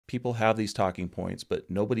People have these talking points, but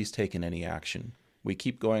nobody's taken any action. We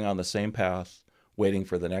keep going on the same path, waiting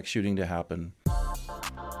for the next shooting to happen.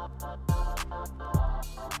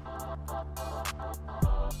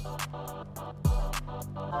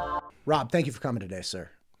 Rob, thank you for coming today, sir.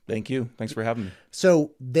 Thank you. Thanks for having me.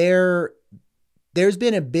 So there's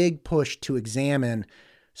been a big push to examine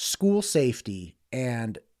school safety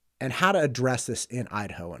and how to address this in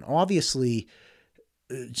Idaho. And obviously,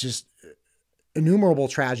 just innumerable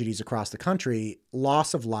tragedies across the country,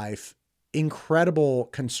 loss of life, incredible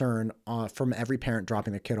concern from every parent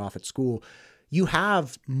dropping their kid off at school. You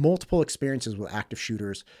have multiple experiences with active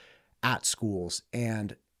shooters at schools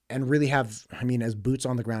and really have, I mean, as boots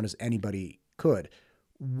on the ground as anybody could.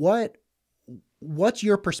 What's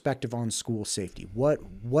your perspective on school safety? What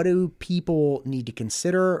do people need to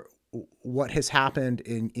consider? What has happened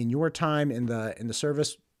in your time in the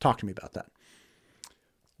service? Talk to me about that.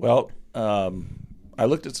 Well, I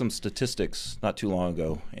looked at some statistics not too long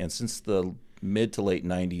ago, and since the mid to late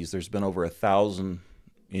 90s, there's been over 1,000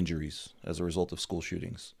 injuries as a result of school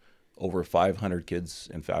shootings. Over 500 kids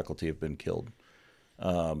and faculty have been killed.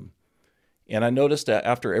 And I noticed that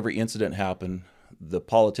after every incident happened, the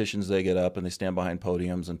politicians, they get up and they stand behind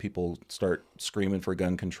podiums and people start screaming for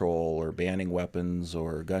gun control or banning weapons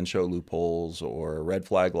or gun show loopholes or red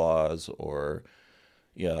flag laws or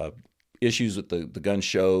issues with the gun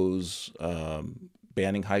shows,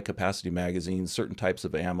 banning high capacity magazines, certain types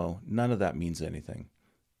of ammo. None of that means anything.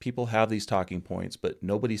 People have these talking points, but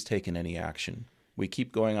nobody's taken any action. We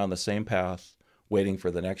keep going on the same path, waiting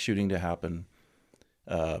for the next shooting to happen.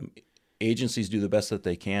 Agencies do the best that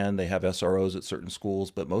they can. They have SROs at certain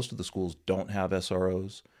schools, but most of the schools don't have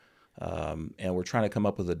SROs. And we're trying to come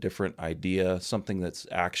up with a different idea, something that's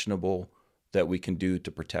actionable that we can do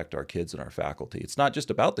to protect our kids and our faculty. It's not just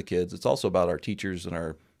about the kids. It's also about our teachers and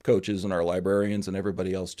our coaches and our librarians and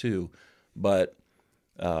everybody else too. But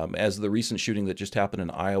as the recent shooting that just happened in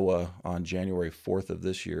Iowa on January 4th of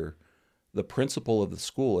this year, the principal of the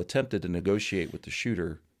school attempted to negotiate with the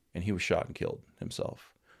shooter, and he was shot and killed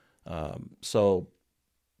himself. So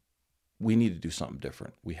we need to do something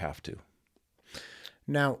different. We have to.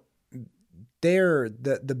 Now,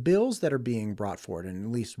 the bills that are being brought forward, and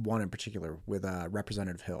at least one in particular with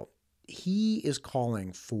Representative Hill, he is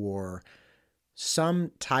calling for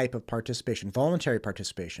some type of participation, voluntary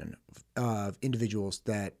participation of individuals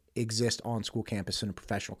that exist on school campus in a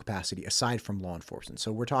professional capacity aside from law enforcement.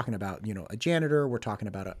 So we're talking about, a janitor, we're talking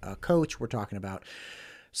about a coach, we're talking about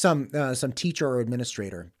some teacher or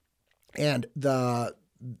administrator. And the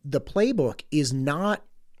playbook is not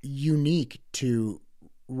unique to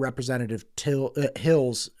Representative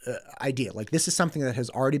Hill's idea. Like, this is something that has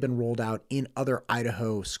already been rolled out in other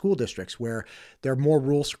Idaho school districts where there are more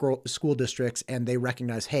rural school districts, and they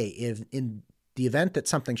recognize, hey, if in the event that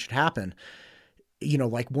something should happen,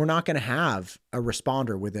 we're not going to have a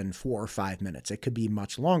responder within 4 or 5 minutes. It could be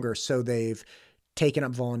much longer. So they've taken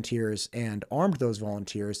up volunteers and armed those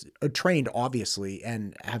volunteers, trained obviously,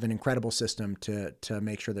 and have an incredible system to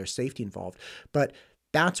make sure there's safety involved. But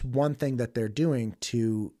that's one thing that they're doing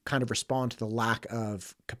to kind of respond to the lack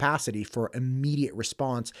of capacity for immediate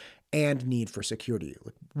response and need for security.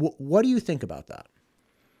 What do you think about that?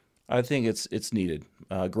 I think it's needed.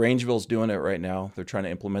 Grangeville's doing it right now. They're trying to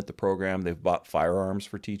implement the program. They've bought firearms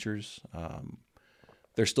for teachers.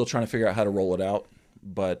 They're still trying to figure out how to roll it out,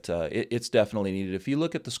 but it's definitely needed. If you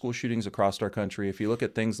look at the school shootings across our country, if you look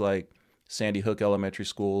at things like Sandy Hook Elementary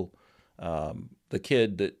School, the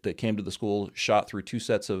kid that came to the school shot through 2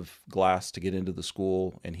 sets of glass to get into the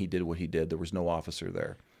school, and he did what he did. There was no officer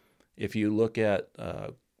there. If you look at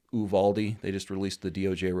Uvalde, they just released the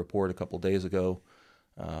DOJ report a couple days ago.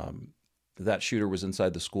 That shooter was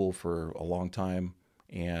inside the school for a long time,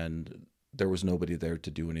 and there was nobody there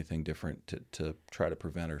to do anything different to try to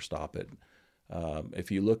prevent or stop it.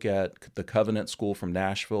 If you look at the Covenant School from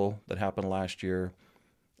Nashville that happened last year,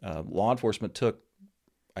 law enforcement took,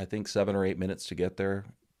 I think, 7 or 8 minutes to get there.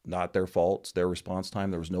 Not their fault. It's their response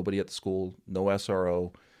time. There was nobody at the school, no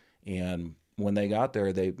SRO. And when they got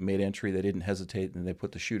there, they made entry. They didn't hesitate, and they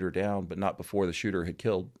put the shooter down, but not before the shooter had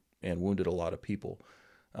killed and wounded a lot of people.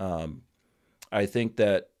 I think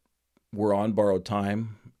that we're on borrowed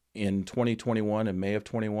time. In 2021, in May of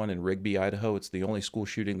 21, in Rigby, Idaho, it's the only school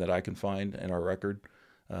shooting that I can find in our record.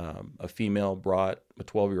 A female a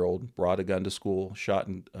 12-year-old brought a gun to school, shot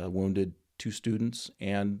and wounded 2 students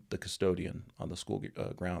and the custodian on the school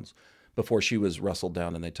grounds before she was wrestled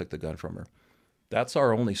down and they took the gun from her. That's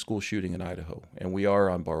our only school shooting in Idaho, and we are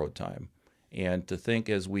on borrowed time. And to think,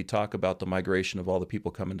 as we talk about the migration of all the people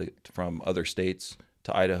coming from other states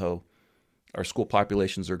to Idaho, our school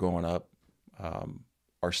populations are going up.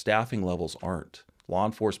 our staffing levels aren't. Law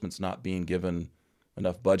enforcement's not being given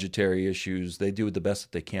enough budgetary issues. They do the best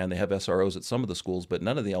that they can. They have SROs at some of the schools, but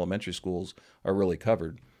none of the elementary schools are really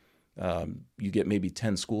covered. You get maybe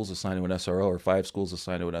 10 schools assigned to an SRO or 5 schools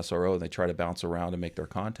assigned to an SRO, and they try to bounce around and make their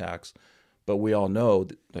contacts. But we all know,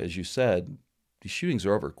 as you said, these shootings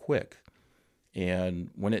are over quick. And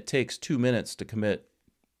when it takes 2 minutes to commit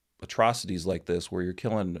atrocities like this, where you're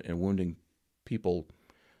killing and wounding people,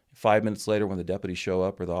 5 minutes later when the deputies show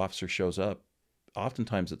up or the officer shows up,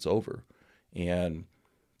 oftentimes it's over. And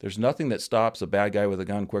there's nothing that stops a bad guy with a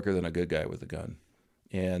gun quicker than a good guy with a gun.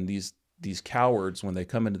 And these cowards, when they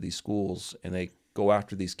come into these schools and they go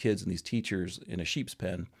after these kids and these teachers in a sheep's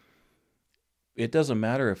pen, it doesn't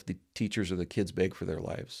matter if the teachers or the kids beg for their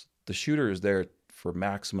lives. The shooter is there for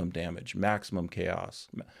maximum damage, maximum chaos,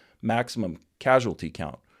 maximum casualty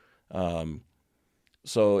count.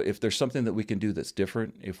 So if there's something that we can do that's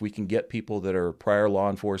different, if we can get people that are prior law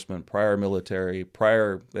enforcement, prior military,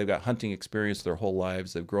 they've got hunting experience their whole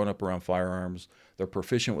lives, they've grown up around firearms, they're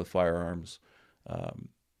proficient with firearms,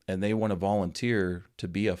 and they want to volunteer to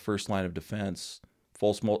be a first line of defense,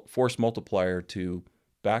 force multiplier to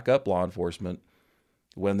back up law enforcement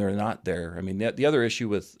when they're not there. I mean, the other issue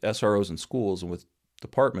with SROs in schools and with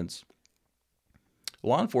departments,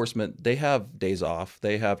 law enforcement, they have days off,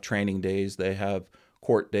 they have training days, they have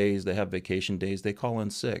court days, they have vacation days, they call in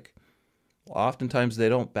sick. Oftentimes they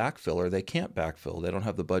don't backfill, or they can't backfill. They don't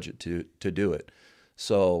have the budget to do it.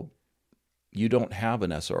 So you don't have an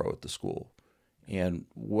SRO at the school. And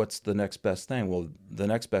what's the next best thing? Well, the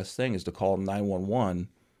next best thing is to call 911.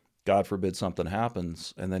 God forbid something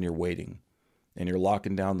happens, and then you're waiting. And you're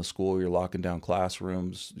locking down the school, you're locking down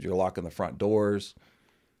classrooms, you're locking the front doors.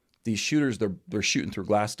 These shooters, they're shooting through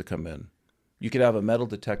glass to come in. You could have a metal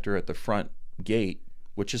detector at the front gate,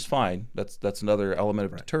 which is fine. That's another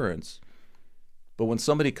element of deterrence. But when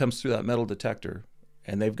somebody comes through that metal detector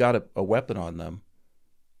and they've got a weapon on them,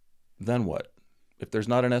 then what? If there's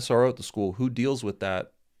not an SRO at the school, who deals with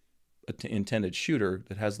that intended shooter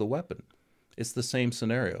that has the weapon? It's the same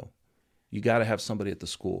scenario. You got to have somebody at the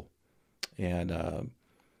school. And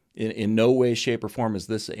in no way, shape, or form is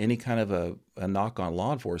this any kind of a knock on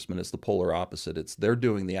law enforcement. It's the polar opposite. They're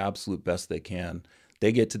doing the absolute best they can.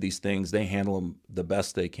 They get to these things, they handle them the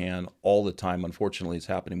best they can all the time. Unfortunately, it's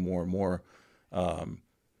happening more and more.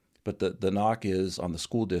 But the knock is on the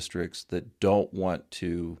school districts that don't want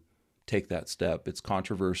to take that step. It's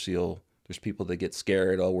controversial. There's people that get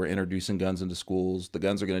scared. Oh, we're introducing guns into schools. The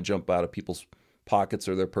guns are going to jump out of people's pockets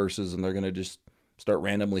or their purses, and they're going to just start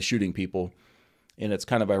randomly shooting people. And it's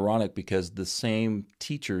kind of ironic because the same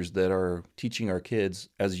teachers that are teaching our kids,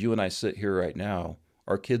 as you and I sit here right now,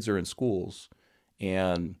 our kids are in schools.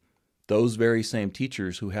 And those very same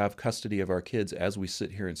teachers who have custody of our kids as we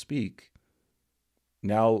sit here and speak,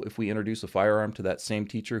 now if we introduce a firearm to that same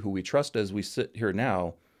teacher who we trust as we sit here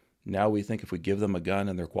now we think if we give them a gun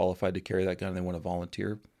and they're qualified to carry that gun and they want to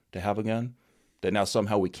volunteer to have a gun, that now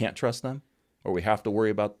somehow we can't trust them, or we have to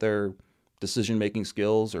worry about their decision-making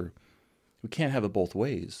skills, or we can't have it both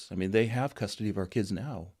ways. I mean, they have custody of our kids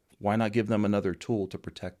now. Why not give them another tool to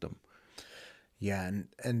protect them? Yeah,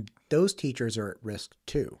 and those teachers are at risk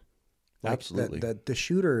too. Like Absolutely. The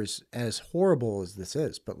shooters, as horrible as this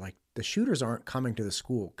is, but like the shooters aren't coming to the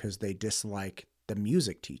school because they dislike the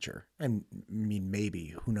music teacher. And I mean,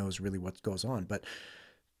 maybe, who knows really what goes on, but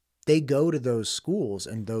they go to those schools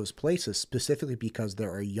and those places specifically because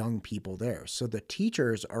there are young people there. So the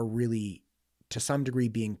teachers are really, to some degree,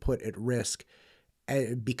 being put at risk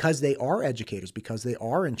because they are educators, because they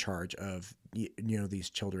are in charge of, these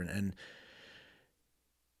children. And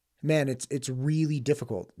man, it's really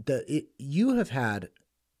difficult. You have had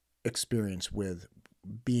experience with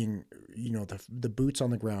being, the boots on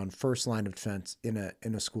the ground, first line of defense in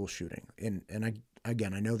a school shooting. And I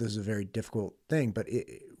know this is a very difficult thing, but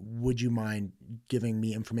would you mind giving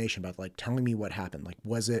me information about, like, telling me what happened? Like,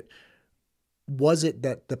 was it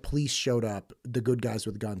that the police showed up, the good guys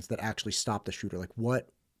with guns, that actually stopped the shooter? Like,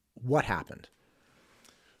 what happened?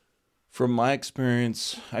 From my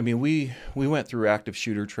experience, I mean, we went through active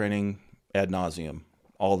shooter training ad nauseum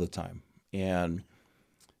all the time. And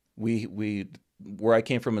we where I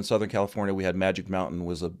came from in Southern California, we had Magic Mountain,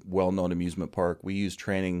 was a well-known amusement park. We used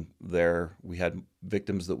training there. We had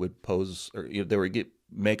victims that would pose, or they would get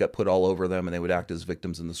makeup put all over them, and they would act as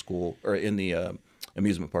victims in the school or in the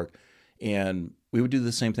amusement park. And we would do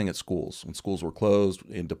the same thing at schools. When schools were closed,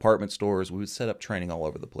 in department stores, we would set up training all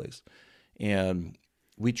over the place. And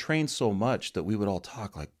we trained so much that we would all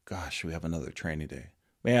talk like, gosh, we have another training day.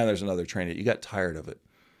 Man, there's another training day. You got tired of it.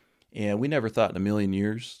 And we never thought in a million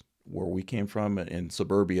years, where we came from in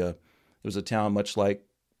suburbia, it was a town much like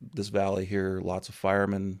this valley here, lots of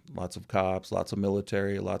firemen, lots of cops, lots of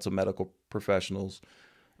military, lots of medical professionals.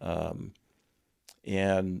 And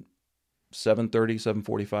 7:30,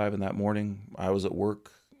 7:45 in that morning, I was at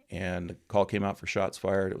work, and the call came out for shots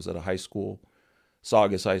fired. It was at a high school,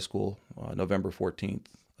 Saugus High School, November 14th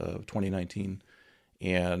of 2019.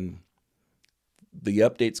 And the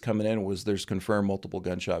updates coming in was there's confirmed multiple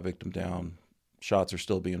gunshot victim down. Shots are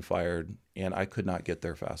still being fired, and I could not get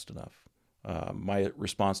there fast enough. My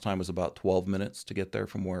response time was about 12 minutes to get there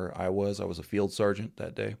from where I was. I was a field sergeant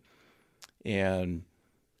that day. And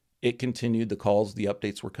it continued. The calls, the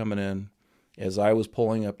updates were coming in. As I was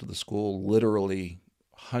pulling up to the school, literally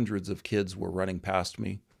hundreds of kids were running past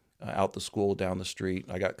me out the school, down the street.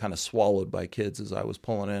 I got kind of swallowed by kids as I was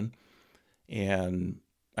pulling in. And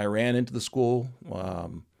I ran into the school.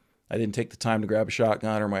 I didn't take the time to grab a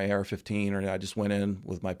shotgun or my AR-15, or I just went in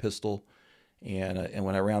with my pistol. And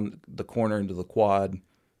when I rounded the corner into the quad,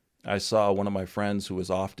 I saw one of my friends who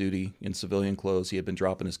was off duty in civilian clothes. He had been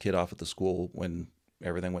dropping his kid off at the school when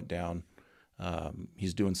everything went down.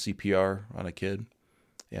 He's doing CPR on a kid,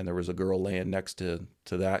 and there was a girl laying next to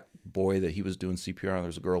that boy that he was doing CPR on. There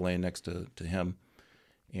was a girl laying next to him,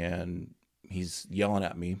 and he's yelling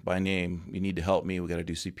at me by name. "You need to help me. We got to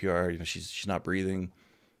do CPR. You know, she's not breathing."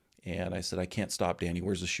 And I said, "I can't stop, Danny.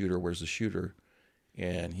 Where's the shooter? Where's the shooter?"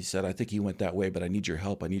 And he said, "I think he went that way, but I need your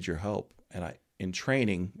help. I need your help." And in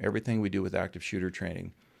training, everything we do with active shooter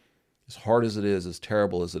training, as hard as it is, as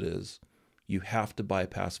terrible as it is, you have to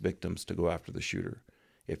bypass victims to go after the shooter.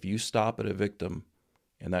 If you stop at a victim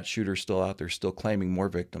and that shooter's still out there, still claiming more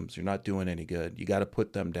victims, you're not doing any good. You got to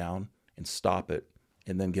put them down and stop it,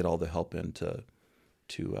 and then get all the help in to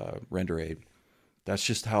render aid. That's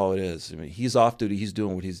just how it is. I mean, he's off duty, he's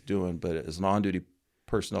doing what he's doing, but as an on-duty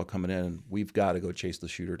personnel coming in, we've got to go chase the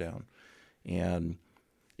shooter down. And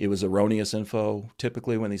it was erroneous info.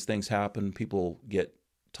 Typically when these things happen, people get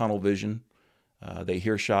tunnel vision. They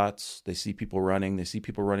hear shots, they see people running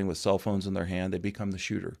with cell phones in their hand, they become the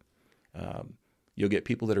shooter. You'll get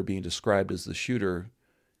people that are being described as the shooter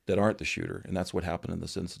that aren't the shooter, and that's what happened in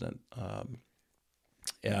this incident.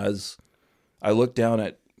 As I looked down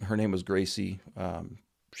at, her name was Gracie,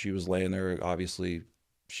 she was laying there, obviously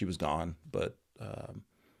she was gone, but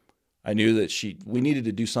I knew that we needed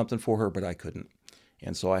to do something for her, but I couldn't.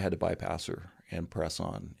 And so I had to bypass her and press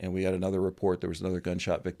on. And we got another report. There was another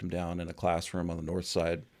gunshot victim down in a classroom on the north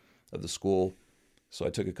side of the school. So I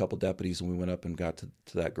took a couple deputies and we went up and got to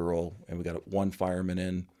that girl, and we got one fireman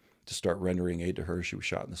in to start rendering aid to her. She was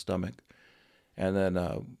shot in the stomach. And then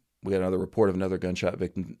we got another report of another gunshot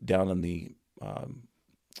victim down in the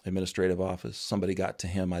administrative office. Somebody got to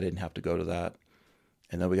him. I didn't have to go to that.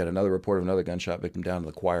 And then we got another report of another gunshot victim down in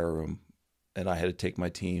the choir room. And I had to take my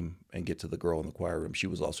team and get to the girl in the choir room. She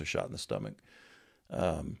was also shot in the stomach.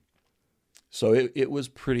 So it was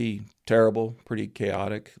pretty terrible, pretty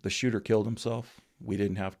chaotic. The shooter killed himself. We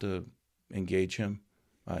didn't have to engage him.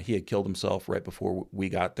 He had killed himself right before we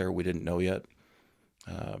got there. We didn't know yet.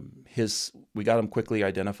 We got him quickly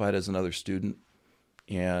identified as another student,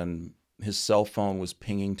 and his cell phone was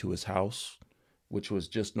pinging to his house, which was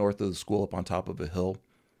just north of the school up on top of a hill.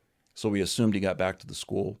 So we assumed he got back to the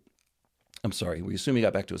school. We assumed he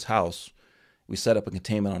got back to his house. We set up a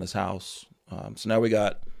containment on his house. So now we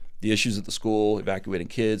got the issues at the school, evacuating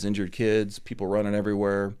kids, injured kids, people running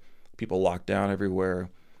everywhere, people locked down everywhere.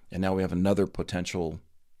 And now we have another potential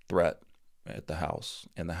threat at the house.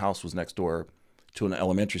 And the house was next door to an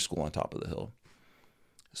elementary school on top of the hill.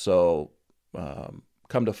 So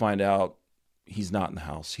come to find out, he's not in the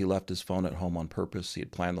house. He left his phone at home on purpose. He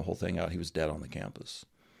had planned the whole thing out. He was dead on the campus.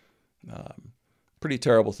 Pretty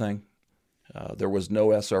terrible thing. There was no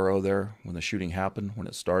SRO there when the shooting happened, when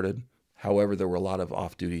it started. However, there were a lot of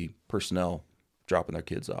off-duty personnel dropping their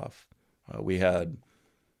kids off. We had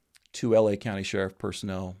 2 LA County Sheriff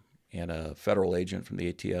personnel and a federal agent from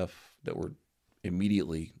the ATF that were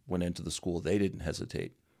immediately went into the school. They didn't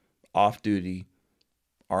hesitate. Off-duty,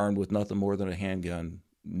 armed with nothing more than a handgun,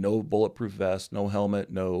 no bulletproof vest, no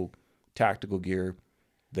helmet, no tactical gear.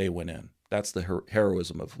 They went in. That's the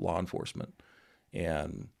heroism of law enforcement.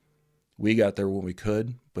 And we got there when we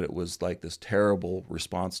could, but it was like this terrible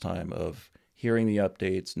response time of hearing the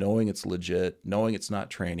updates, knowing it's legit, knowing it's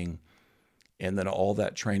not training, and then all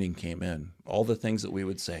that training came in. All the things that we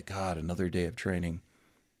would say, God, another day of training,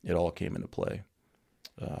 it all came into play.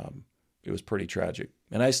 It was pretty tragic.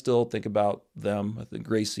 And I still think about them. I think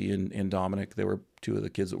Gracie and Dominic, they were 2 of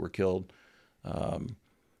the kids that were killed.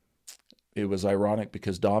 It was ironic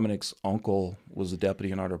because Dominic's uncle was a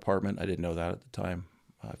deputy in our department. I didn't know that at the time.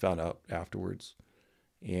 I found out afterwards.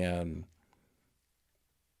 And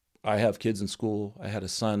I have kids in school. I had a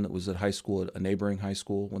son that was at high school, at a neighboring high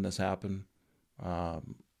school when this happened. I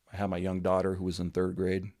had my young daughter who was in third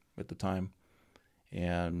grade at the time.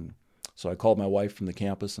 And so I called my wife from the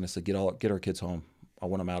campus and I said, get our kids home. I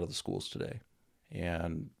want them out of the schools today.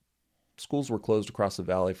 And schools were closed across the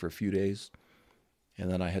valley for a few days.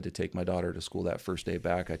 And then I had to take my daughter to school that first day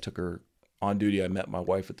back. I took her on duty. I met my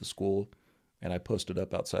wife at the school and I posted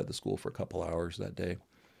up outside the school for a couple hours that day.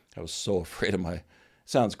 I was so afraid of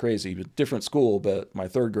sounds crazy, but different school, but my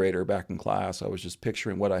third grader back in class, I was just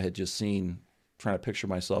picturing what I had just seen, trying to picture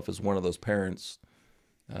myself as one of those parents.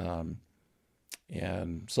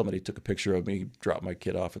 And somebody took a picture of me, dropped my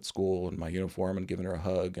kid off at school in my uniform and giving her a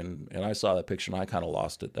hug. And I saw that picture and I kind of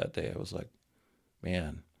lost it that day. I was like,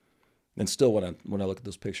 man. And still when I look at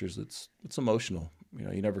those pictures, it's emotional. You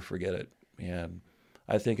know, you never forget it. And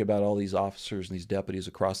I think about all these officers and these deputies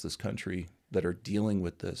across this country that are dealing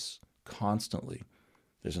with this constantly.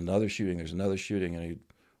 There's another shooting, and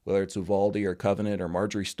whether it's Uvalde or Covenant or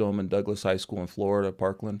Marjorie Stoneman Douglas High School in Florida,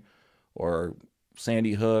 Parkland, or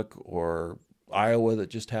Sandy Hook or Iowa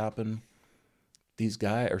that just happened, these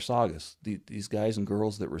guys, or Saugus, these guys and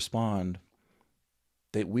girls that respond,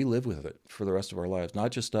 we live with it for the rest of our lives.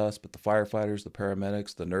 Not just us, but the firefighters, the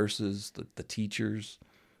paramedics, the nurses, the teachers.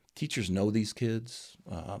 Teachers know these kids,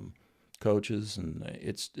 coaches, and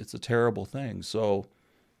it's a terrible thing. So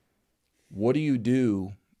what do you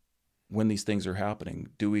do when these things are happening?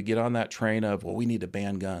 Do we get on that train of, well, we need to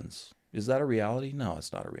ban guns? Is that a reality? No,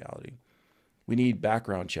 it's not a reality. We need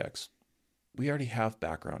background checks. We already have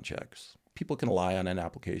background checks. People can lie on an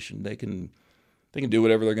application. They can do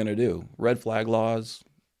whatever they're going to do. Red flag laws,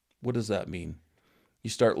 what does that mean? You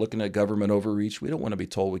start looking at government overreach. We don't want to be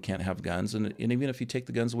told we can't have guns. And even if you take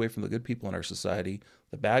the guns away from the good people in our society,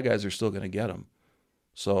 the bad guys are still going to get them.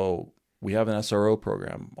 So we have an SRO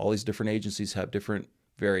program. All these different agencies have different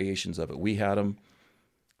variations of it. We had them,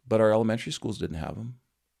 but our elementary schools didn't have them.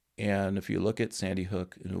 And if you look at Sandy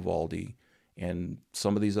Hook and Uvalde and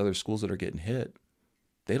some of these other schools that are getting hit,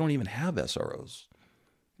 they don't even have SROs.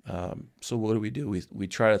 So what do? We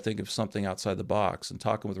try to think of something outside the box. And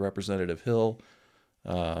talking with Representative Hill,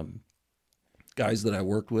 guys that I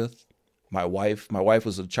worked with, my wife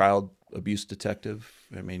was a child abuse detective.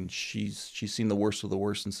 I mean, she's seen the worst of the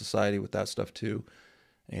worst in society with that stuff too.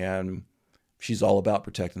 And she's all about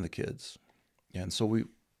protecting the kids. And so we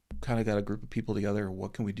kind of got a group of people together.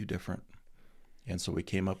 What can we do different? And so we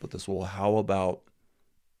came up with this, well, how about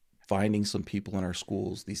finding some people in our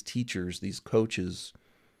schools, these teachers, these coaches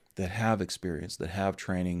that have experience, that have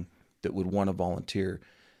training, that would want to volunteer.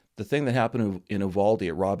 The thing that happened in Uvalde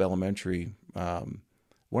at Robb Elementary,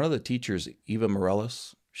 one of the teachers, Eva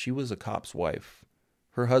Morellis, she was a cop's wife.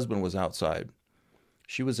 Her husband was outside.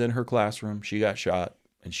 She was in her classroom. She got shot,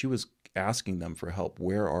 and she was asking them for help.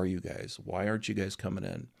 Where are you guys? Why aren't you guys coming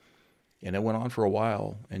in? And it went on for a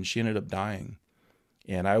while, and she ended up dying.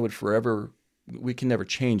 And I would forever, we can never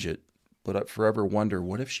change it, but I'd forever wonder,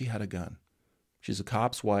 what if she had a gun? She's a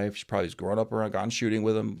cop's wife. She probably's grown up around, gone shooting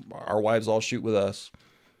with them. Our wives all shoot with us.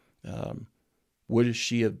 Would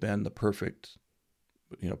she have been the perfect,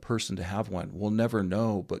 person to have one? We'll never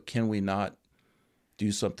know, but can we not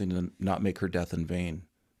do something to not make her death in vain?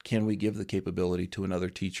 Can we give the capability to another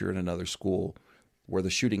teacher in another school where the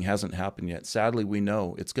shooting hasn't happened yet? Sadly, we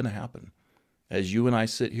know it's going to happen. As you and I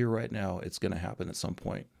sit here right now, it's going to happen at some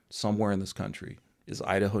point, somewhere in this country. Is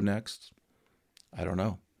Idaho next? I don't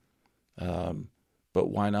know. But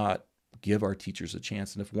why not give our teachers a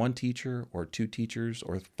chance? And if one teacher or two teachers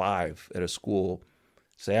or five at a school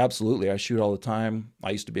say, absolutely, I shoot all the time.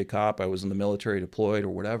 I used to be a cop. I was in the military deployed or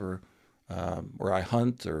whatever, or I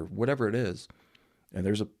hunt or whatever it is. And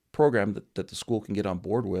there's a program that the school can get on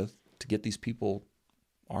board with to get these people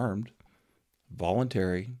armed,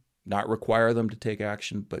 voluntary, not require them to take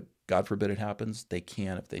action, but God forbid it happens, they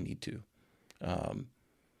can if they need to.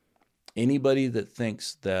 Anybody that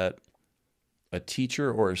thinks that a teacher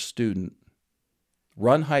or a student,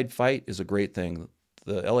 run, hide, fight is a great thing.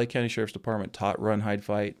 The LA County Sheriff's Department taught run, hide,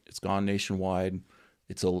 fight. It's gone nationwide.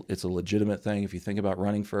 It's a legitimate thing if you think about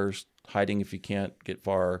running first, hiding if you can't get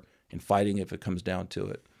far, and fighting if it comes down to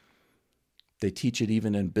it. They teach it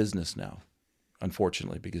even in business now,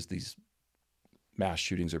 unfortunately, because these mass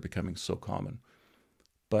shootings are becoming so common.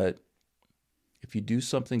 But if you do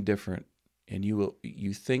something different and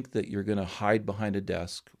you think that you're going to hide behind a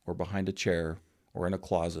desk or behind a chair or in a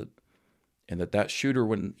closet, and that shooter,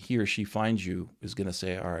 when he or she finds you, is going to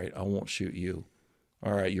say, all right, I won't shoot you.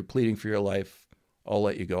 All right, you're pleading for your life. I'll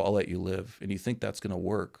let you go. I'll let you live. And you think that's going to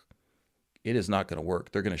work. It is not going to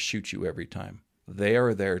work. They're going to shoot you every time. They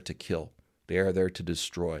are there to kill. They are there to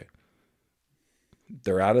destroy.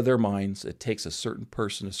 They're out of their minds. It takes a certain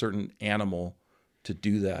person, a certain animal to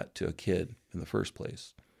do that to a kid in the first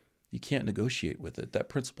place. You can't negotiate with it. That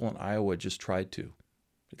principal in Iowa just tried to.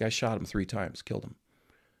 The guy shot him 3 times, killed him.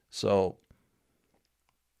 So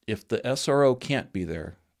if the SRO can't be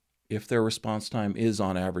there, if their response time is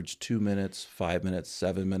on average 2 minutes, 5 minutes,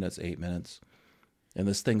 7 minutes, 8 minutes, and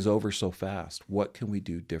this thing's over so fast, what can we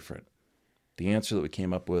do different? The answer that we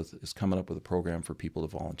came up with is coming up with a program for people to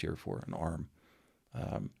volunteer for, an arm.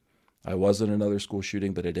 I was in another school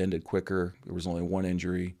shooting, but it ended quicker. There was only 1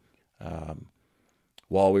 injury.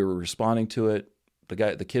 While we were responding to it,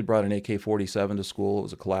 the kid brought an AK-47 to school. It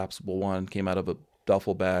was a collapsible one, came out of a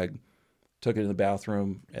duffel bag, took it in the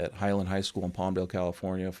bathroom at Highland High School in Palmdale,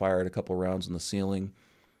 California, fired a couple rounds in the ceiling,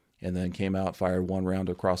 and then came out, fired 1 round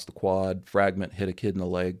across the quad. Fragment hit a kid in the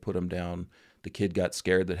leg, put him down. The kid got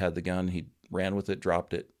scared that had the gun. He ran with it,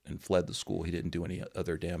 dropped it, and fled the school. He didn't do any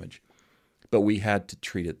other damage. But we had to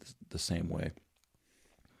treat it the same way.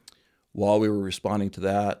 While we were responding to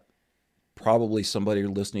that, probably somebody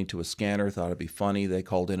listening to a scanner thought it'd be funny. They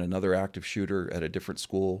called in another active shooter at a different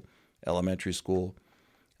school, elementary school.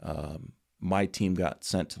 My team got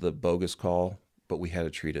sent to the bogus call, but we had to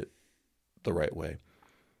treat it the right way.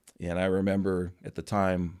 And I remember at the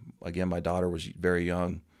time, again, my daughter was very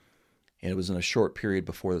young, and it was in a short period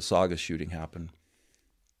before the Saga shooting happened.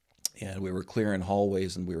 And we were clearing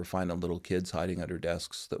hallways, and we were finding little kids hiding under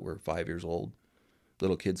desks that were 5 years old,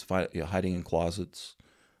 little kids hiding in closets,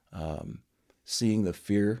 seeing the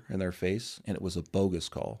fear in their face, and it was a bogus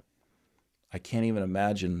call. I can't even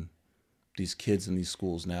imagine these kids in these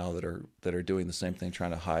schools now that are doing the same thing,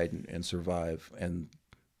 trying to hide and survive, and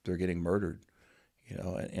they're getting murdered,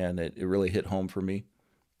 and it really hit home for me.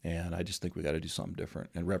 And I just think we got to do something different.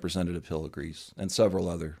 And Representative Hill agrees, and several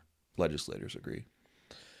other legislators agree.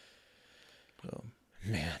 So,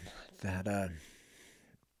 man, that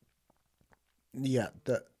yeah,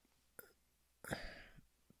 the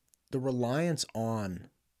reliance on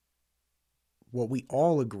what we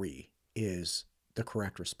all agree is the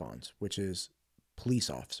correct response, which is police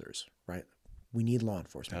officers, right? We need law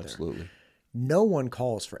enforcement. Absolutely. There. No one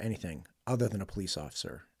calls for anything other than a police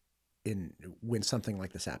officer when something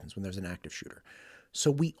like this happens, when there's an active shooter.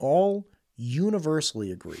 So we all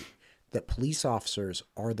universally agree that police officers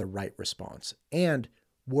are the right response. And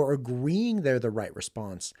we're agreeing they're the right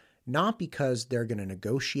response, not because they're going to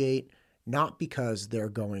negotiate, not because they're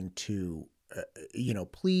going to,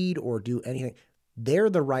 plead or do anything. They're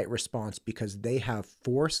the right response because they have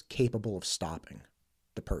force capable of stopping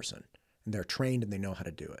the person. And they're trained and they know how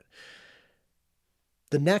to do it.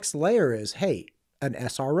 The next layer is, hey, an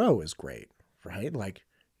SRO is great, right? Like,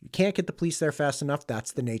 you can't get the police there fast enough.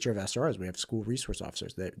 That's the nature of SROs. We have school resource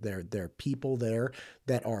officers. They're people there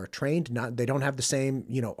that are trained. They don't have the same,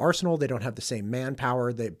 arsenal. They don't have the same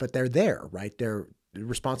manpower. But they're there, right? Their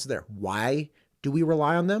response is there. Why do we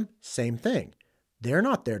rely on them? Same thing. They're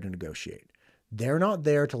not there to negotiate. They're not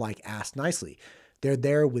there to ask nicely. They're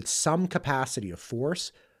there with some capacity of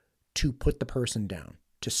force to put the person down,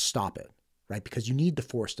 to stop it, right? Because you need the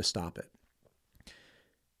force to stop it.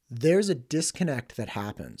 There's a disconnect that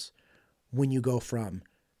happens when you go from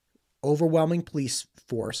overwhelming police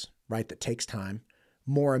force, right, that takes time,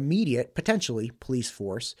 more immediate, potentially, police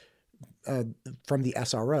force from the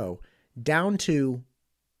SRO, down to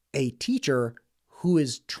a teacher who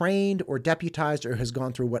is trained or deputized or has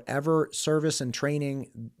gone through whatever service and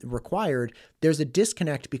training required. There's a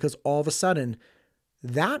disconnect because all of a sudden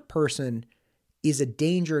that person is a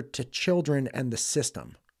danger to children and the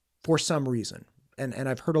system for some reason. And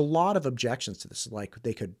I've heard a lot of objections to this, like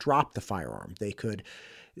they could drop the firearm, they could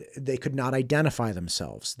not identify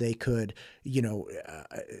themselves, they could,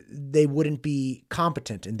 they wouldn't be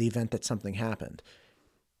competent in the event that something happened.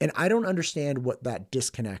 And I don't understand what that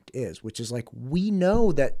disconnect is, which is we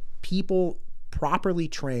know that people properly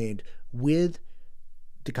trained with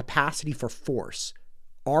the capacity for force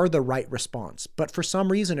are the right response. But for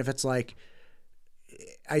some reason, if it's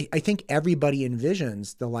I think everybody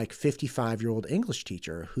envisions the 55-year-old English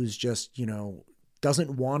teacher who's just,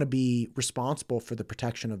 doesn't want to be responsible for the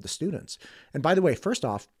protection of the students. And by the way, first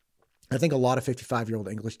off, I think a lot of 55-year-old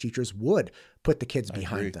English teachers would put the kids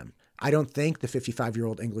behind them. I don't think the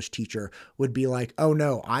 55-year-old English teacher would be like, oh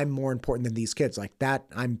no, I'm more important than these kids. Like that,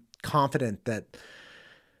 I'm confident that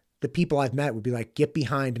the people I've met would be like, get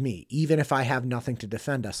behind me. Even if I have nothing to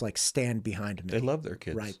defend us, stand behind me. They love their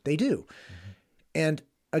kids. Right, they do. Mm-hmm. And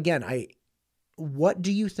again, what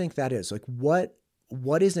do you think that is? What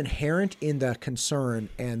is inherent in the concern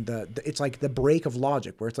and it's the break of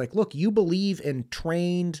logic where it's look, you believe in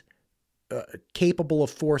trained, capable of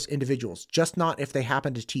force individuals, just not if they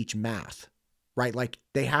happen to teach math, right? Like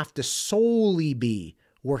they have to solely be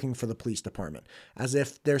working for the police department, as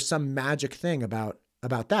if there's some magic thing about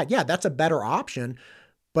that. Yeah, that's a better option,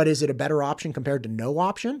 but is it a better option compared to no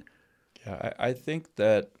option? Yeah, I think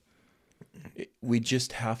that we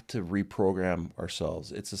just have to reprogram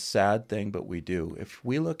ourselves. It's a sad thing, but we do. If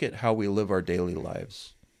we look at how we live our daily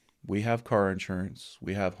lives, we have car insurance,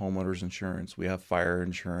 we have homeowners insurance, we have fire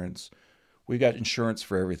insurance, we got insurance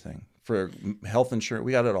for everything, for health insurance,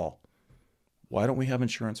 we got it all. Why don't we have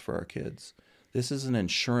insurance for our kids? This is an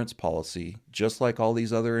insurance policy, just like all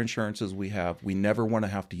these other insurances we have. We never want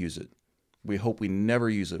to have to use it. We hope we never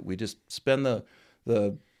use it. We just spend the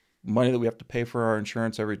money that we have to pay for our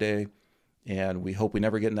insurance every day, and we hope we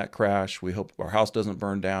never get in that crash. We hope our house doesn't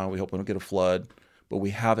burn down. We hope we don't get a flood, but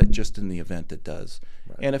we have it just in the event it does.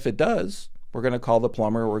 Right. And if it does, we're going to call the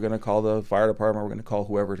plumber, we're going to call the fire department, we're going to call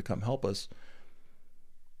whoever to come help us.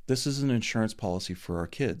 This is an insurance policy for our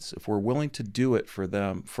kids. If we're willing to do it for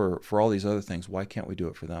them, for all these other things, why can't we do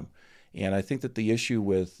it for them? And I think that the issue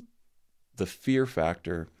with the fear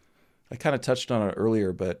factor, I kind of touched on it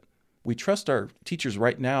earlier, but we trust our teachers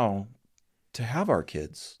right now to have our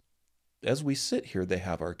kids. As we sit here, they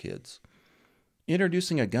have our kids.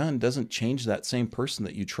 Introducing a gun doesn't change that same person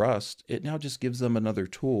that you trust. It now just gives them another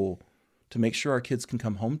tool to make sure our kids can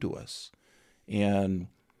come home to us. And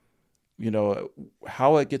you know,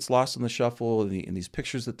 how it gets lost in the shuffle in these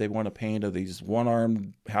pictures that they want to paint of these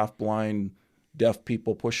one-armed, half-blind, deaf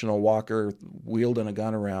people pushing a walker, wielding a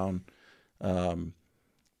gun around.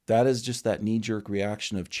 That is just that knee-jerk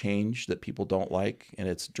reaction of change that people don't like, and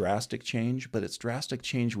it's drastic change, but it's drastic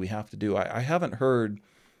change we have to do. I haven't heard,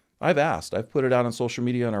 I've asked, I've put it out on social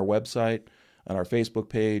media, on our website, on our Facebook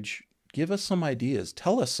page. Give us some ideas.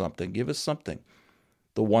 Tell us something. Give us something.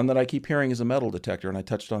 The one that I keep hearing is a metal detector, and I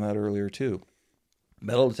touched on that earlier too.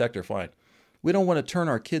 Metal detector, fine. We don't want to turn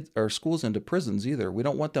our schools into prisons either. We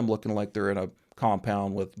don't want them looking like they're in a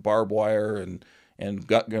compound with barbed wire and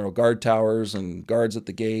guard towers and guards at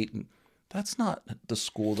the gate. And that's not the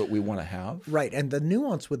school that we want to have. Right, and the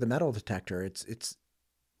nuance with the metal detector, it's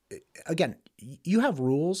again, you have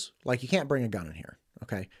rules, like you can't bring a gun in here,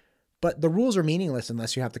 okay? But the rules are meaningless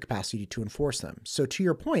unless you have the capacity to enforce them. So to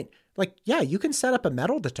your point, like, yeah, you can set up a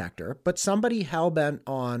metal detector, but somebody hell-bent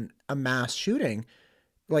on a mass shooting,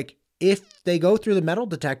 like if they go through the metal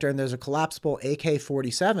detector and there's a collapsible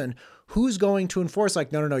AK-47, who's going to enforce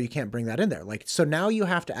like, no, you can't bring that in there. Like, so now you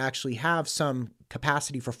have to actually have some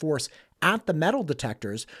capacity for force at the metal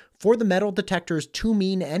detectors for the metal detectors to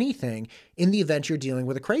mean anything in the event you're dealing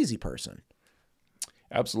with a crazy person.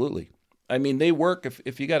 Absolutely. I mean, they work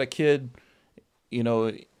if you got a kid, you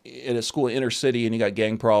know, in a school inner city and you got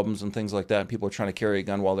gang problems and things like that, and people are trying to carry a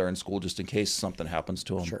gun while they're in school just in case something happens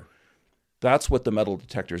to them. Sure. That's what the metal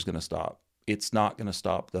detector is going to stop. It's not going to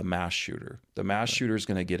stop the mass shooter. The mass shooter is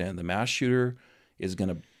going to get in. The mass shooter is going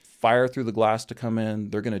to fire through the glass to come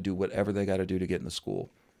in. They're going to do whatever they got to do to get in the school.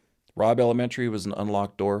 Robb Elementary was an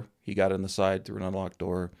unlocked door. He got in the side through an unlocked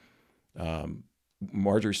door.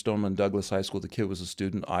 Marjorie Stoneman Douglas High School, the kid was a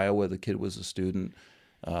student. Iowa, the kid was a student.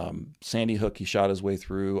 Sandy Hook, he shot his way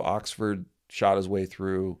through. Oxford shot his way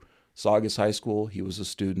through. Saugus High School, he was a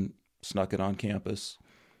student, snuck it on campus.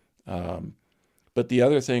 But the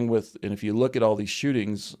other thing and if you look at all these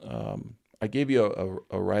shootings, I gave you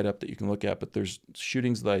a write-up that you can look at, but there's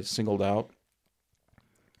shootings that I singled out.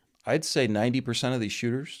 I'd say 90% of these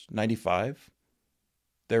shooters, 95,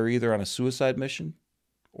 they're either on a suicide mission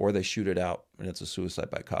or they shoot it out and it's a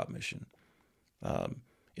suicide by cop mission.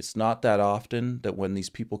 It's not that often that when these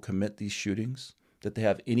people commit these shootings that they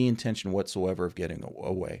have any intention whatsoever of getting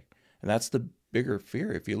away. And that's the bigger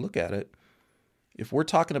fear. If you look at it, if we're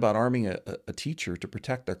talking about arming a teacher to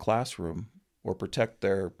protect their classroom or protect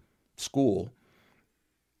their school,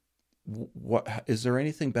 what is there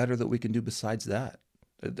anything better that we can do besides that?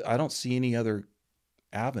 I don't see any other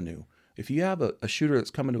avenue. If you have a shooter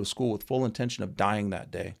that's coming to a school with full intention of dying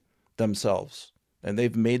that day themselves, and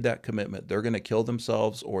they've made that commitment, they're going to kill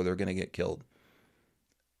themselves or they're going to get killed.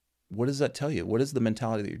 What does that tell you? What is the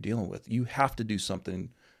mentality that you're dealing with? You have to do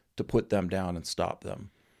something to put them down and stop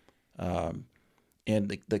them.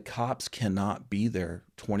 And the cops cannot be there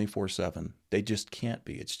 24/7. They just can't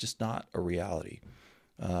be. It's just not a reality.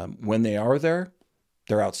 When they are there,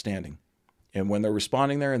 they're outstanding. And when they're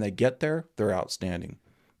responding there and they get there, they're outstanding.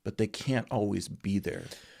 But they can't always be there.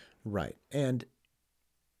 Right. And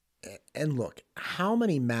look, how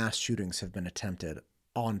many mass shootings have been attempted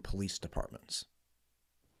on police departments?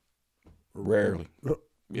 Rarely.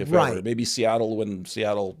 If right. Ever. Maybe Seattle, when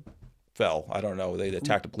Seattle fell. I don't know. They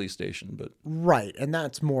attacked a police station, but right. And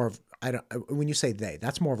that's more of I don't, when you say they,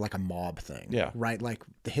 that's more of like a mob thing, Yeah. right? Like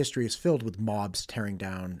the history is filled with mobs tearing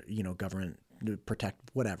down, government to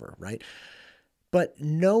protect whatever, right? But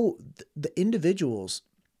no, the individuals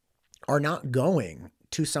are not going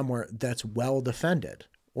to somewhere that's well defended,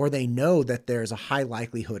 or they know that there's a high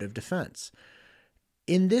likelihood of defense.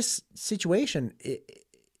 In this situation,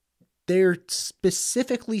 they're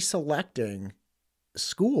specifically selecting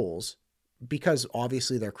schools because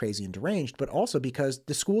obviously they're crazy and deranged, but also because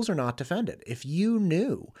the schools are not defended. If you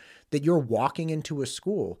knew that you're walking into a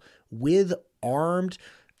school with armed,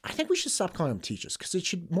 I think we should stop calling them teachers, because it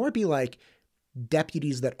should more be like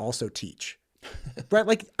deputies that also teach, right?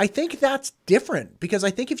 Like, I think that's different, because I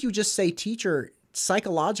think if you just say teacher,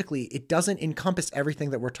 psychologically, it doesn't encompass everything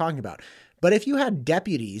that we're talking about. But if you had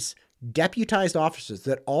deputized officers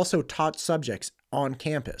that also taught subjects on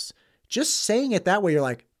campus, just saying it that way, you're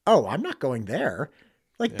like, oh, I'm not going there.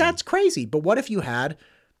 Like, that's crazy. But what if you had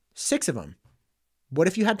 6 of them? What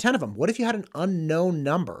if you had 10 of them? What if you had an unknown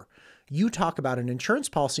number? You talk about an insurance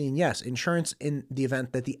policy, and yes, insurance in the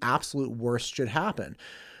event that the absolute worst should happen.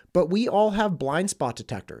 But we all have blind spot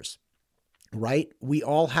detectors, right? We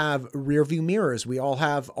all have rear view mirrors. We all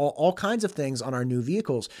have all kinds of things on our new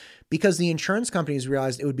vehicles, because the insurance companies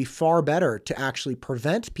realized it would be far better to actually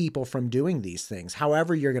prevent people from doing these things,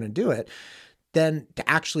 however you're going to do it, than to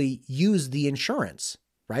actually use the insurance,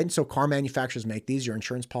 right? And so car manufacturers make these, your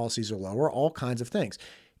insurance policies are lower, all kinds of things.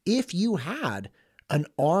 If you had an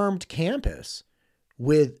armed campus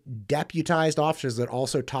with deputized officers that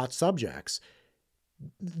also taught subjects,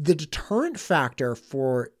 the deterrent factor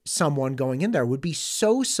for someone going in there would be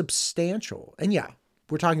so substantial. And yeah,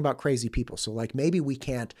 we're talking about crazy people. So like, maybe we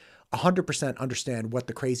can't 100% understand what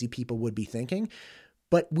the crazy people would be thinking,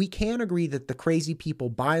 but we can agree that the crazy people,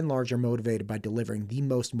 by and large, are motivated by delivering the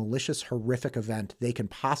most malicious, horrific event they can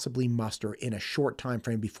possibly muster in a short time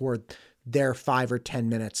frame before their 5 or 10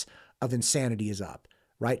 minutes of insanity is up,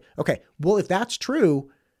 right? Okay, well, if that's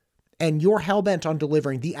true, and you're hell-bent on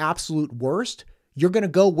delivering the absolute worst, you're going to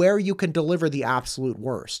go where you can deliver the absolute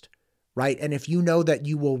worst, right? And if you know that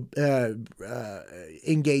you will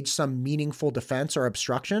engage some meaningful defense or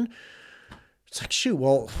obstruction, it's like, shoot,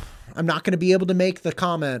 well, I'm not going to be able to make the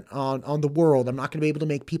comment on the world. I'm not going to be able to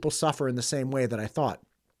make people suffer in the same way that I thought.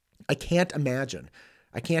 I can't imagine,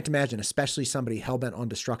 especially somebody hell-bent on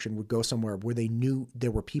destruction, would go somewhere where they knew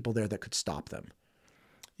there were people there that could stop them.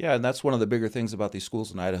 Yeah, and that's one of the bigger things about these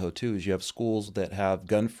schools in Idaho, too, is you have schools that have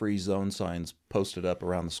gun-free zone signs posted up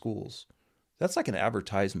around the schools. That's like an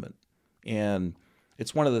advertisement. And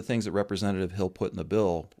it's one of the things that Representative Hill put in the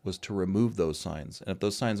bill was to remove those signs. And if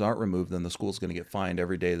those signs aren't removed, then the school's going to get fined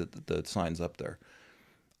every day that the sign's up there.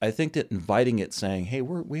 I think that inviting it, saying, hey,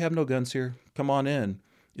 we have no guns here, come on in,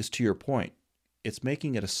 is to your point. It's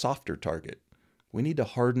making it a softer target. We need to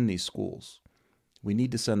harden these schools. We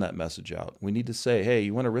need to send that message out. We need to say, hey,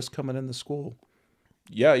 you want to risk coming in the school?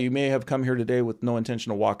 Yeah, you may have come here today with no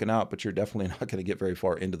intention of walking out, but you're definitely not going to get very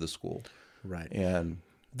far into the school. Right. And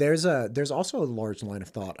there's also a large line of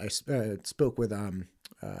thought. I spoke with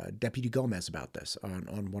Deputy Gomez about this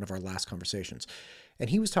on one of our last conversations.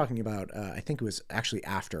 And he was talking about, I think it was actually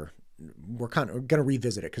after, we're kind of going to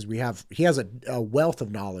revisit it because he has a wealth of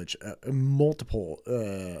knowledge, multiple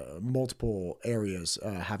areas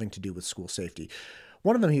having to do with school safety.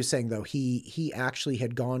 One of them, he was saying, though, he actually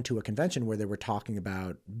had gone to a convention where they were talking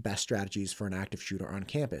about best strategies for an active shooter on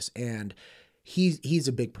campus. And he's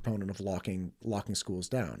a big proponent of locking schools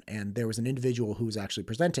down. And there was an individual who was actually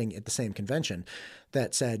presenting at the same convention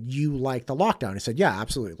that said, you like the lockdown? He said, yeah,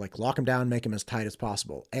 absolutely. Like, lock them down, make them as tight as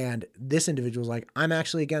possible. And this individual was like, I'm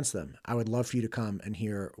actually against them. I would love for you to come and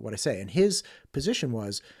hear what I say. And his position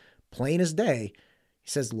was plain as day. He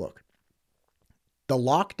says, look, the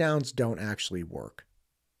lockdowns don't actually work.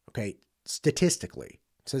 Okay. Statistically,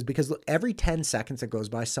 he says, because look, every 10 seconds that goes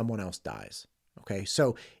by, someone else dies. Okay,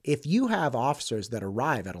 so if you have officers that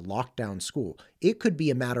arrive at a lockdown school, it could be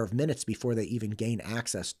a matter of minutes before they even gain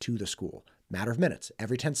access to the school. Matter of minutes.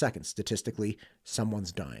 Every 10 seconds, statistically,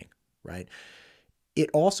 someone's dying, right? It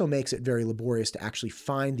also makes it very laborious to actually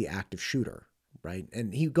find the active shooter, right?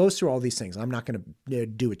 And he goes through all these things. I'm not going to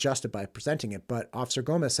do it justice by presenting it, but Officer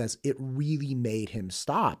Gomez says it really made him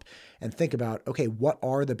stop and think about, okay, what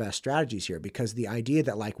are the best strategies here? Because the idea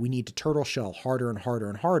that, like, we need to turtle shell harder and harder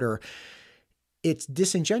and harder, it's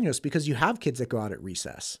disingenuous, because you have kids that go out at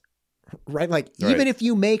recess, right? Like, even if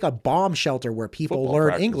you make a bomb shelter where people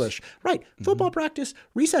learn English, right? Football practice,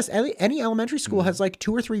 recess, any elementary school has like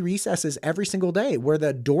 2 or 3 recesses every single day where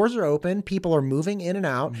the doors are open, people are moving in and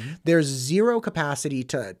out. There's zero capacity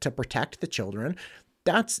to protect the children.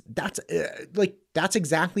 that's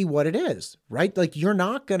exactly what it is, right? Like you're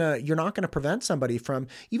not gonna prevent somebody from,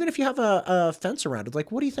 even if you have a fence around it.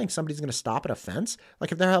 Like, what do you think? Somebody's gonna stop at a fence?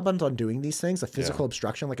 Like if they're hell bent on doing these things, a physical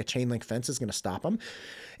obstruction like a chain link fence is gonna stop them.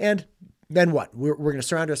 And then what? We're gonna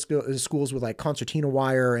surround our schools with like concertina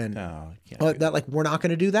wire and that. Like we're not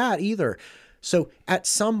gonna do that either. So at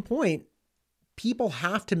some point, people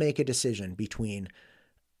have to make a decision between,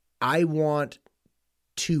 I want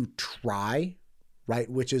to try, right?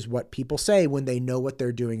 Which is what people say when they know what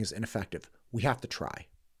they're doing is ineffective. We have to try,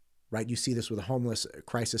 right? You see this with a homeless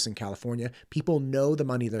crisis in California. People know the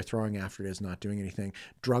money they're throwing after it is not doing anything.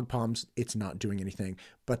 Drug problems, it's not doing anything.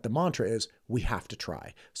 But the mantra is, we have to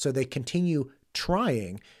try. So they continue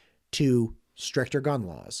trying to stricter gun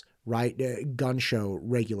laws, right? Gun show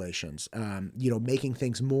regulations, making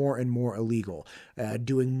things more and more illegal,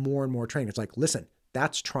 doing more and more training. It's like, listen,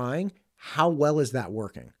 that's trying. How well is that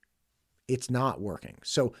working? It's not working.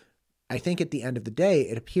 So I think at the end of the day,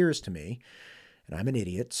 it appears to me, and I'm an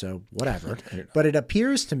idiot, so whatever, but it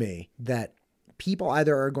appears to me that people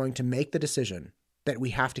either are going to make the decision that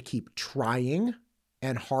we have to keep trying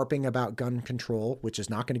and harping about gun control, which is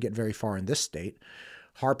not going to get very far in this state,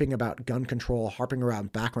 harping about gun control, harping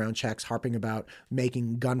around background checks, harping about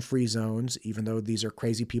making gun-free zones, even though these are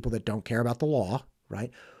crazy people that don't care about the law,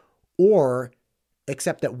 right? Or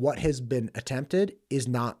accept that what has been attempted is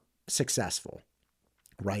not successful,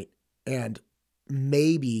 right? And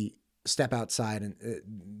maybe step outside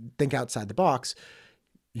and think outside the box.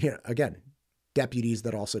 Again, deputies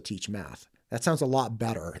that also teach math. That sounds a lot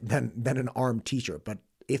better than an armed teacher. But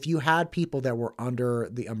if you had people that were under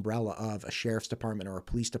the umbrella of a sheriff's department or a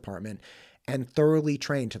police department and thoroughly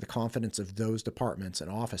trained to the confidence of those departments and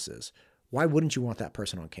offices, why wouldn't you want that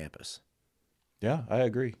person on campus? Yeah, I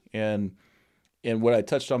agree. And what I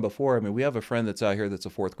touched on before, I mean, we have a friend that's out here that's a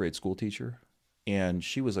 4th grade school teacher, and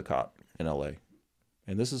she was a cop in LA.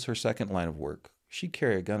 And this is her second line of work. She'd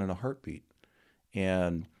carry a gun in a heartbeat.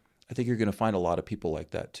 And I think you're going to find a lot of people like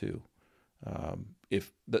that too.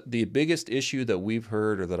 If the biggest issue that we've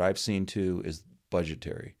heard or that I've seen too is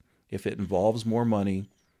budgetary. If it involves more money,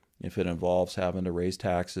 if it involves having to raise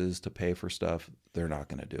taxes to pay for stuff, they're not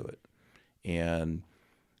going to do it. And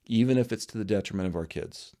even if it's to the detriment of our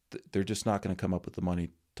kids, they're just not going to come up with the money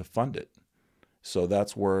to fund it. So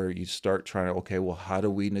that's where you start trying to, okay, well, how do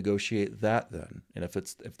we negotiate that then? And if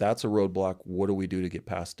that's a roadblock, what do we do to get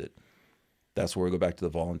past it? That's where we go back to the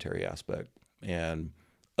voluntary aspect. And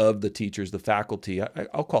of the teachers, the faculty,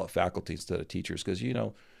 I'll call it faculty instead of teachers, because,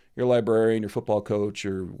 your librarian, your football coach,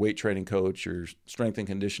 your weight training coach, your strength and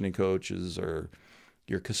conditioning coaches, or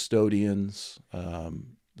your custodians,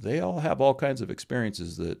 they all have all kinds of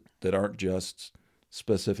experiences that aren't just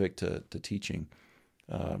specific to teaching.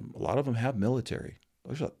 A lot of them have military.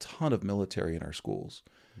 There's a ton of military in our schools,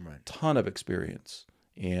 right. Ton of experience,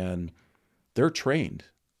 and they're trained.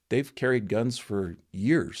 They've carried guns for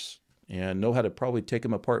years and know how to probably take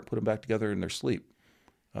them apart and put them back together in their sleep.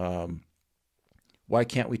 Why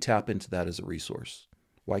can't we tap into that as a resource?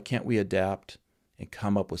 Why can't we adapt and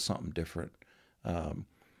come up with something different?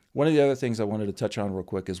 One of the other things I wanted to touch on real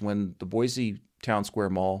quick is when the Boise Town Square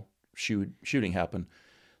Mall shooting happened.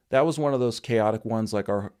 That was one of those chaotic ones, like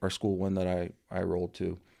our school one that I rolled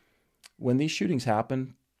to. When these shootings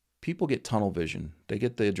happen, people get tunnel vision. They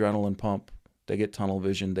get the adrenaline pump. They get tunnel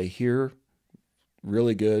vision. They hear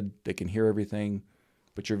really good. They can hear everything,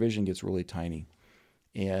 but your vision gets really tiny.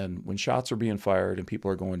 And when shots are being fired and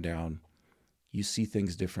people are going down, you see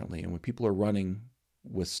things differently. And when people are running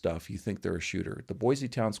with stuff, you think they're a shooter. The Boise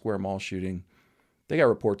Town Square Mall shooting, they got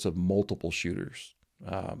reports of multiple shooters.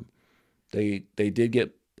 They did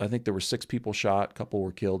get, I think there were 6 people shot, a couple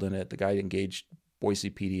were killed in it. The guy engaged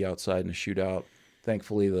Boise PD outside in a shootout.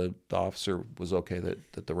 Thankfully, the officer was okay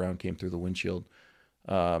that the round came through the windshield.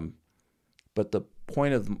 But the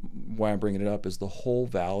point of why I'm bringing it up is the whole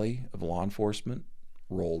valley of law enforcement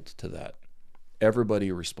rolled to that.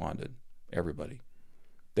 Everybody responded. Everybody.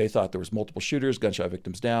 They thought there was multiple shooters, gunshot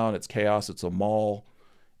victims down. It's chaos. It's a mall.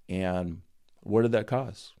 And what did that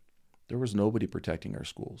cause? There was nobody protecting our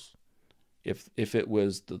schools. If it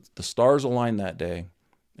was the stars aligned that day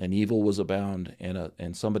and evil was abound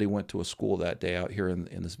and somebody went to a school that day out here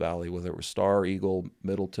in this valley, whether it was Star, Eagle,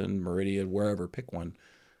 Middleton, Meridian, wherever, pick one,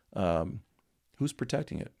 who's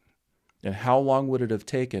protecting it? And how long would it have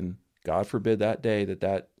taken, God forbid, that day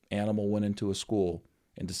that animal went into a school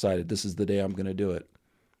and decided this is the day I'm going to do it?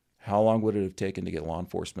 How long would it have taken to get law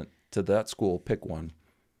enforcement to that school, pick one,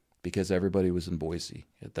 because everybody was in Boise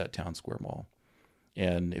at that Town Square Mall?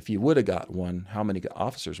 And if you would have got one, how many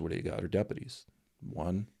officers would have got or deputies?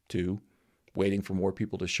 1, 2, waiting for more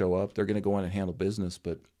people to show up. They're going to go in and handle business,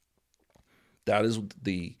 but that is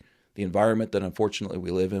the environment that unfortunately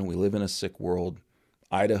we live in. We live in a sick world.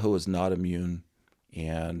 Idaho is not immune,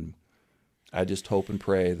 and I just hope and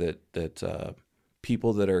pray that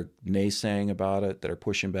people that are naysaying about it, that are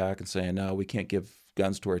pushing back and saying, no, we can't give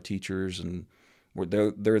guns to our teachers, and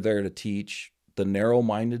they're there to teach, the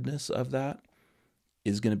narrow-mindedness of that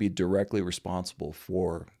is going to be directly responsible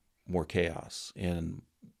for more chaos. And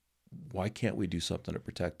why can't we do something to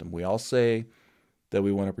protect them? We all say that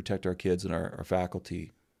we want to protect our kids and our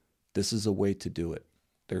faculty. This is a way to do it.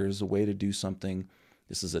 There is a way to do something.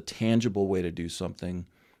 This is a tangible way to do something.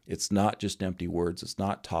 It's not just empty words. It's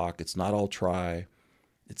not talk. It's not all try.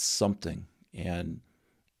 It's something. And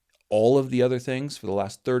all of the other things for the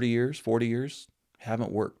last 30 years, 40 years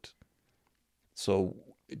haven't worked. So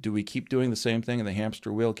do we keep doing the same thing in the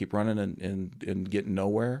hamster wheel, keep running and getting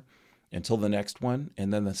nowhere until the next one,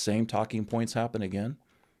 and then the same talking points happen again?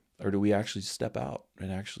 Or do we actually step out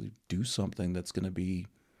and actually do something that's going to be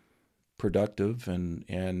productive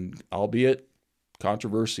and albeit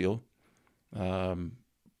controversial?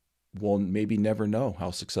 We'll maybe never know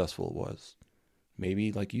how successful it was.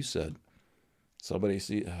 Maybe, like you said, somebody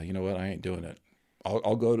see, you know what, I ain't doing it.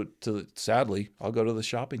 I'll go sadly, I'll go to the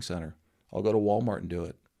shopping center. I'll go to Walmart and do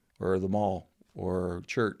it, or the mall, or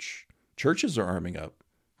church. Churches are arming up.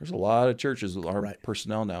 There's a lot of churches with armed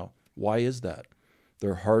personnel now. Why is that?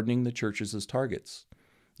 They're hardening the churches as targets.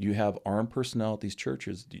 You have armed personnel at these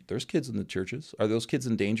churches. There's kids in the churches. Are those kids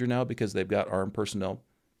in danger now because they've got armed personnel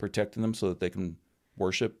protecting them so that they can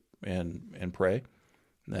worship and pray?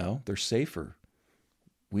 No, they're safer.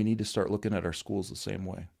 We need to start looking at our schools the same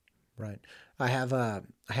way. Right. I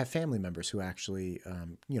have family members who actually,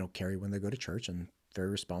 carry when they go to church, and very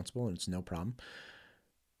responsible, and it's no problem.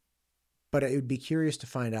 But it would be curious to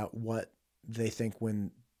find out what they think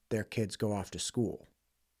when their kids go off to school.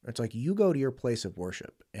 It's like, you go to your place of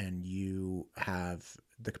worship and you have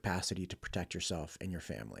the capacity to protect yourself and your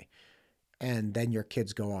family. And then your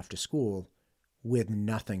kids go off to school with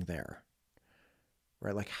nothing there,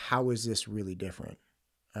 right? Like, how is this really different?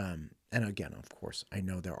 And again, of course, I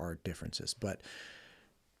know there are differences, but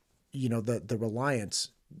the reliance,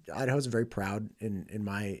 Idaho's a very proud, in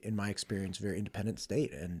my experience, very independent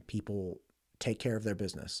state, and people take care of their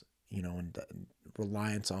business, and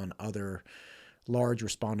reliance on other large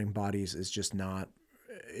responding bodies is just not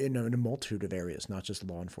in a multitude of areas, not just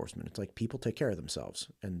law enforcement. It's like people take care of themselves,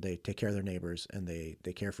 and they take care of their neighbors, and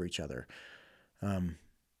they care for each other. And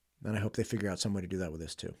I hope they figure out some way to do that with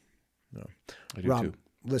this too. So, I do Rob, too.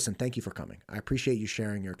 Listen, thank you for coming. I appreciate you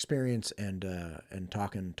sharing your experience and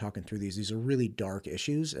talking through these. These are really dark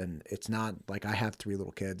issues, and it's not like, I have 3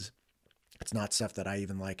 little kids. It's not stuff that I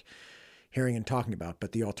even like hearing and talking about,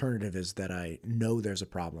 but the alternative is that I know there's a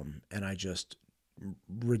problem, and I just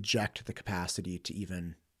reject the capacity to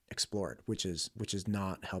even explore it, which is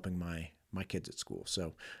not helping my kids at school.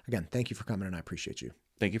 So again, thank you for coming, and I appreciate you.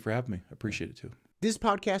 Thank you for having me. I appreciate it too. This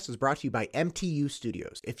podcast is brought to you by MTU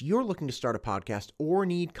Studios. If you're looking to start a podcast or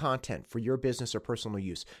need content for your business or personal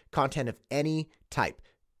use, content of any type,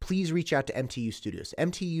 please reach out to MTU Studios.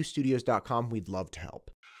 MTUstudios.com. We'd love to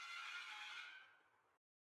help.